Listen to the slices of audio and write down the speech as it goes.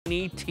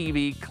tiny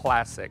TV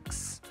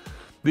classics.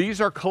 These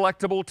are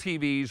collectible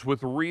TVs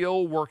with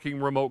real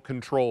working remote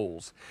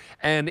controls.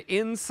 And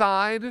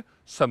inside,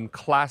 some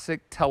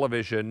classic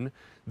television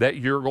that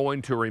you're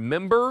going to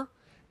remember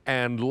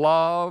and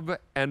love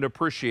and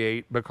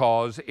appreciate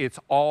because it's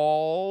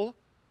all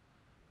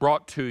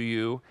brought to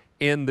you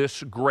in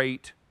this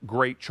great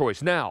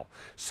choice. Now,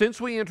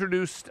 since we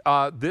introduced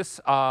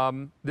this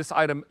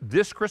item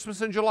this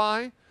Christmas in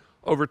July,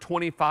 over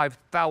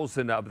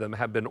 25,000 of them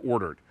have been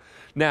ordered.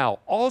 Now,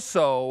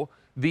 also,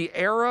 the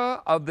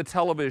era of the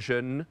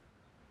television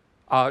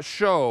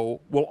show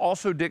will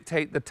also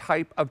dictate the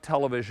type of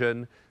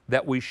television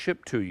that we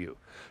ship to you.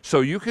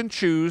 So you can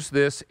choose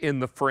this in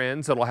the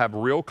Friends. It'll have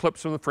real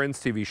clips from the Friends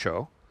TV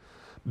show.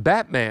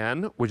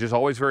 Batman, which is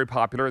always very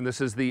popular, and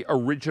this is the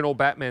original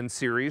Batman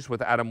series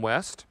with Adam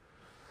West.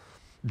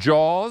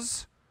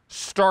 Jaws,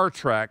 Star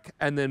Trek,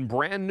 and then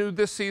brand new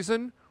this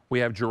season, we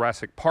have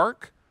Jurassic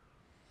Park,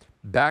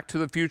 Back to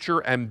the Future,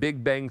 and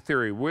Big Bang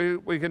Theory.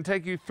 We can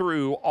take you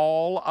through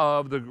all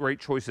of the great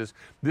choices.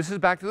 This is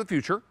Back to the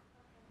Future.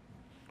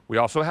 We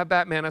also have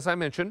Batman, as I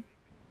mentioned.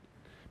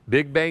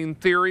 Big Bang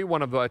Theory,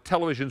 one of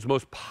television's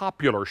most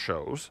popular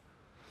shows.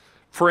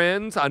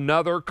 Friends,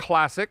 another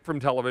classic from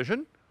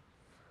television.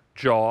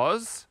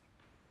 Jaws,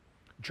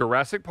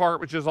 Jurassic Park,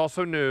 which is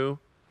also new.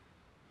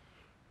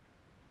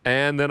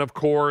 And then, of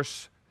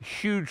course,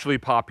 hugely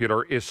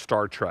popular is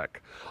Star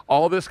Trek.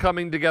 All this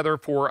coming together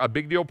for a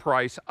big deal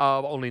price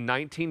of only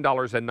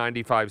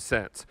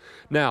 $19.95.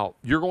 Now,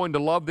 you're going to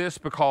love this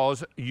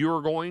because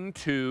you're going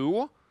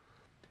to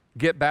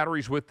get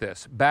batteries with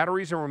this.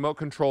 Batteries and remote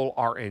control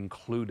are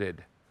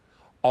included.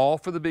 All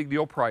for the big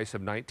deal price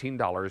of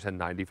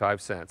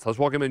 $19.95. Let's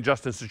welcome in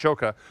Justin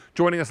Sochoka,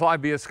 joining us live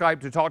via Skype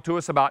to talk to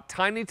us about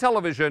tiny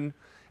television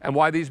and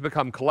why these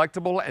become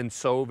collectible and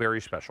so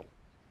very special.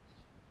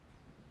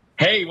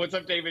 Hey, what's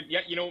up, David?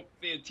 Yeah, you know,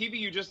 the TV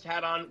you just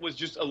had on was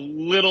just a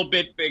little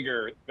bit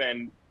bigger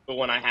than the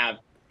one I have,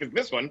 because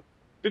this one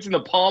fits in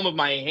the palm of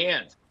my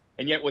hand.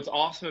 And yet what's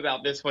awesome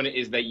about this one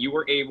is that you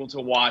were able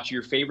to watch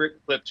your favorite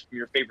clips from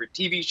your favorite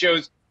TV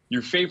shows,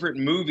 your favorite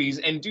movies,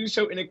 and do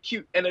so in a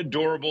cute and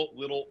adorable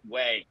little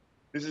way.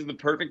 This is the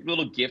perfect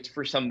little gift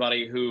for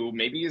somebody who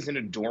maybe is in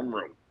a dorm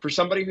room, for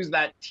somebody who's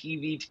that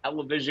TV,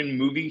 television,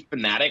 movie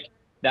fanatic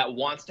that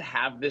wants to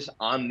have this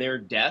on their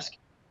desk.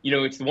 You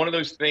know, it's one of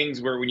those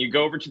things where when you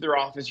go over to their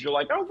office, you're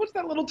like, oh, what's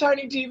that little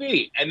tiny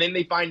TV? And then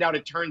they find out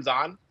it turns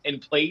on and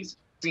plays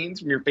scenes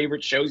from your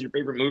favorite shows, your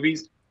favorite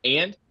movies,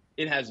 and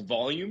it has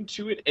volume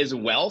to it as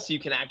well, so you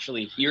can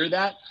actually hear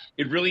that.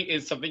 It really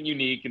is something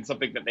unique and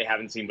something that they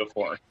haven't seen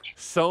before.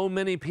 So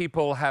many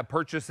people have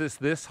purchased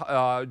this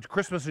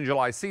Christmas and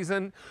July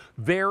season.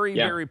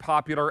 Very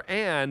popular.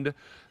 And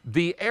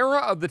the era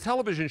of the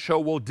television show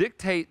will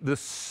dictate the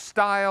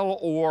style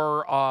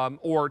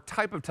or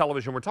type of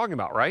television we're talking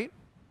about, right?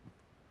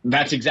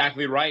 That's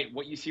exactly right.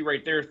 What you see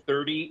right there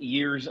 30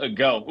 years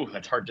ago. Ooh,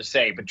 that's hard to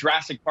say. But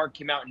Jurassic Park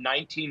came out in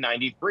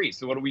 1993.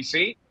 So what do we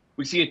see?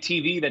 We see a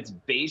TV that's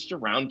based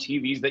around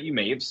TVs that you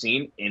may have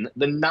seen in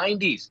the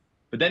 90s.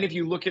 But then if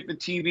you look at the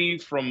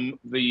TV from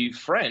the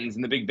Friends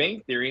and the Big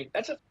Bang Theory,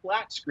 that's a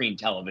flat screen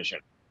television.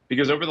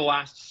 Because over the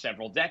last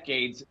several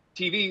decades,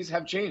 TVs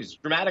have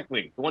changed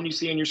dramatically. The one you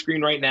see on your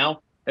screen right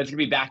now, that's going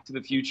to be Back to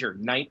the Future,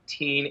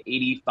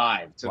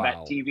 1985. So that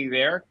TV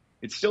there,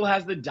 it still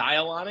has the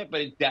dial on it,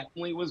 but it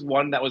definitely was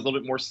one that was a little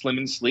bit more slim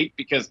and sleek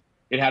because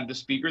it had the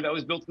speaker that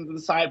was built into the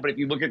side. But if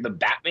you look at the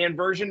Batman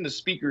version, the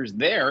speakers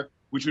there,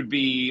 which would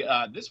be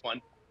this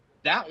one,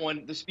 that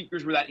one, the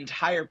speakers were that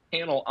entire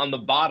panel on the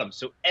bottom.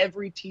 So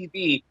every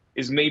TV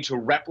is made to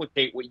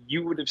replicate what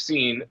you would have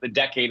seen the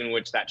decade in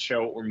which that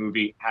show or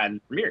movie had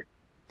premiered.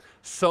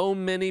 So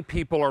many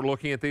people are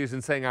looking at these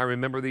and saying, I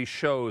remember these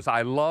shows.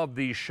 I love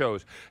these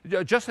shows.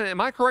 Justin, am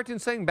I correct in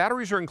saying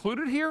batteries are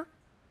included here?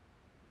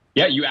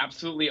 Yeah, you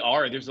absolutely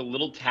are. There's a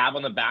little tab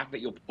on the back that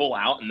you'll pull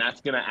out, and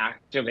that's going to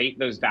activate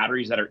those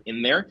batteries that are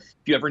in there.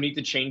 If you ever need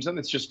to change them,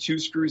 it's just 2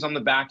 screws on the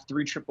back,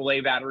 3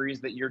 AAA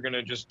batteries that you're going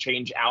to just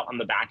change out on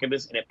the back of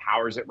this, and it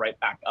powers it right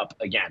back up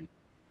again.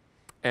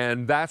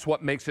 And that's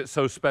what makes it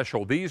so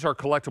special. These are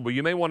collectible.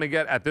 You may want to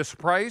get at this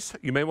price.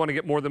 You may want to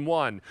get more than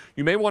one.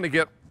 You may want to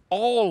get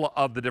all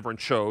of the different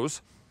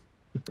shows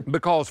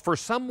because for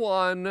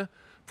someone,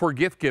 for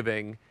gift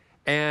giving,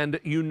 and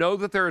you know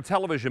that they're a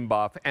television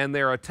buff and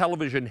they're a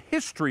television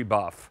history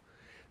buff,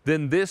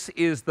 then this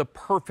is the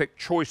perfect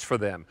choice for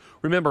them.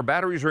 Remember,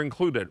 batteries are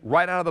included.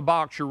 Right out of the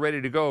box, you're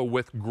ready to go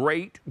with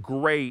great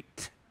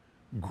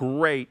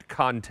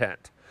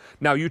content.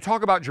 Now, you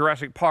talk about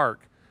Jurassic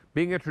Park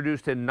being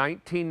introduced in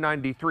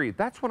 1993.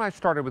 That's when I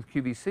started with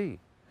QVC.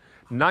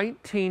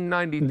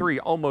 1993,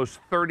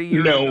 almost 30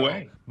 years ago. No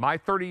way. My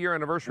 30-year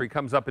anniversary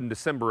comes up in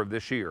December of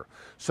this year.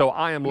 So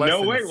I am less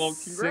than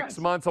 6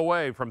 months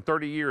away from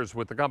 30 years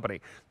with the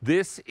company.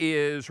 This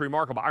is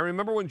remarkable. I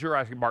remember when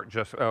Jurassic Park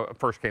just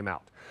first came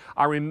out.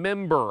 I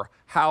remember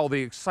how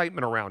the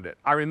excitement around it.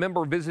 I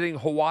remember visiting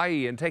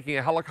Hawaii and taking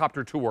a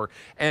helicopter tour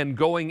and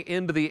going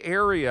into the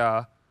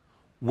area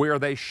where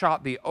they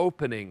shot the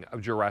opening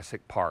of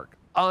Jurassic Park.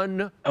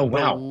 Oh,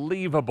 wow.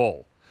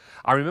 Unbelievable.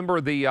 I remember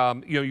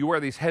you wear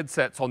these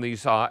headsets on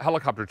these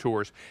helicopter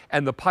tours,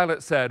 and the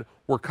pilot said,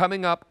 we're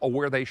coming up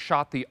where they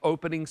shot the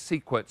opening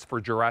sequence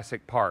for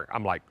Jurassic Park.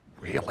 I'm like,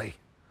 really?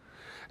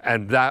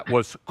 And that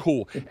was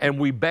cool. And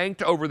we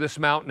banked over this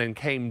mountain and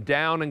came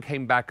down and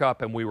came back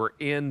up, and we were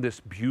in this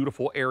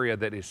beautiful area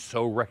that is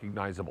so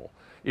recognizable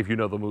if you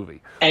know the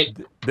movie.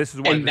 And, this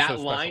is why and it's that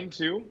so line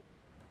too,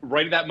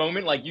 right at that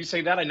moment, like you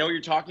say that, I know what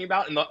you're talking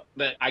about, and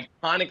the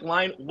iconic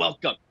line,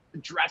 welcome to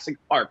Jurassic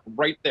Park,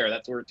 right there.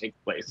 That's where it takes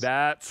place.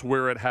 That's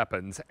where it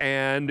happens.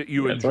 And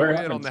you enjoy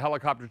it on the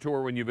helicopter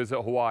tour when you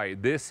visit Hawaii.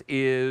 This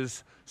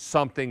is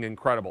something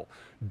incredible.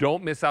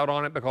 Don't miss out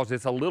on it because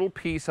it's a little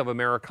piece of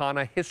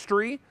Americana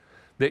history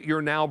that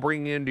you're now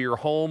bringing into your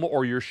home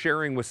or you're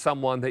sharing with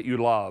someone that you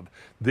love.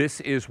 This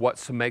is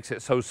what makes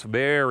it so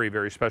very,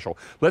 very special.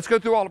 Let's go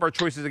through all of our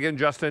choices again,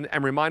 Justin,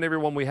 and remind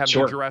everyone we have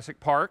the Jurassic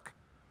Park.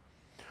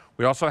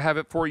 We also have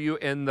it for you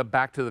in the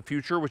Back to the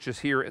Future, which is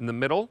here in the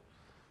middle.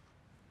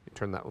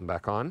 Turn that one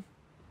back on.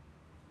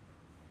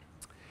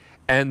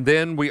 And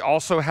then we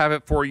also have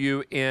it for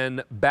you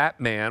in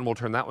Batman. We'll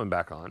turn that one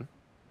back on.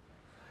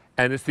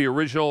 And it's the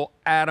original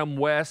Adam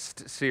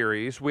West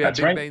series. We have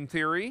Big Bang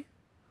Theory.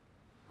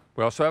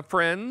 We also have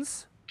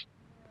Friends.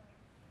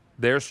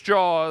 There's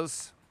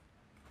Jaws.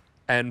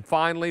 And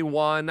finally,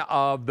 one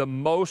of the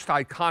most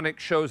iconic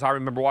shows I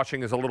remember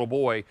watching as a little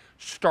boy,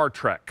 Star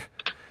Trek.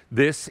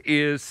 This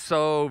is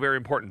so very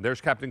important. There's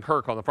Captain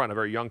Kirk on the front, a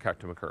very young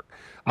Captain Kirk.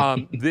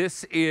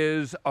 This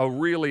is a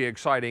really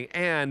exciting.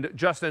 And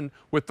Justin,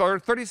 with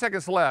 30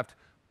 seconds left,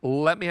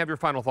 let me have your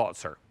final thoughts,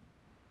 sir.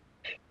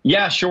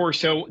 Yeah, sure.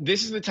 So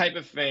this is the type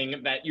of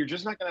thing that you're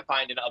just not going to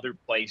find in other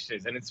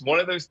places. And it's one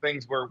of those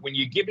things where when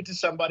you give it to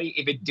somebody,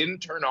 if it didn't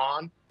turn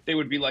on, they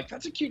would be like,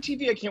 that's a cute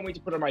TV. I can't wait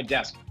to put it on my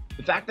desk.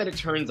 The fact that it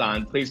turns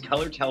on, plays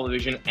color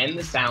television, and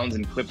the sounds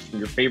and clips from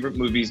your favorite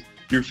movies,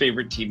 your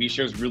favorite TV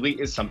shows really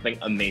is something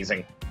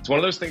amazing. It's one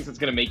of those things that's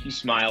going to make you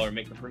smile or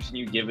make the person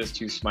you give this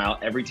to smile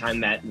every time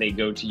that they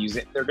go to use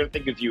it. They're going to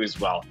think of you as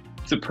well.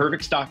 It's the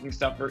perfect stocking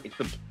stuffer. It's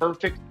the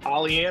perfect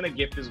Pollyanna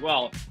gift as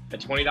well. A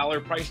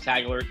 $20 price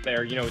tag alert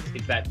there. You know,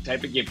 it's that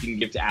type of gift you can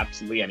give to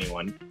absolutely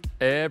anyone.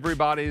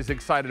 Everybody's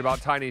excited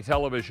about Tiny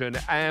Television,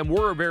 and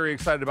we're very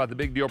excited about the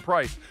Big Deal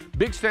price.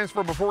 Big stands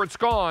for before it's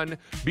gone.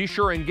 Be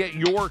sure and get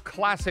your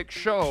classic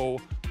show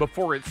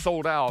before it's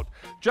sold out.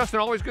 Justin,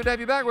 always good to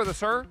have you back with us,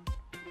 sir.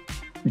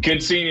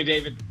 Good seeing you,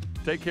 David.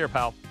 Take care,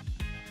 pal.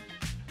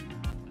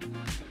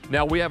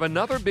 Now, we have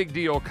another big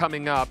deal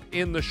coming up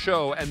in the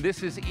show, and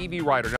this is Evie Rider.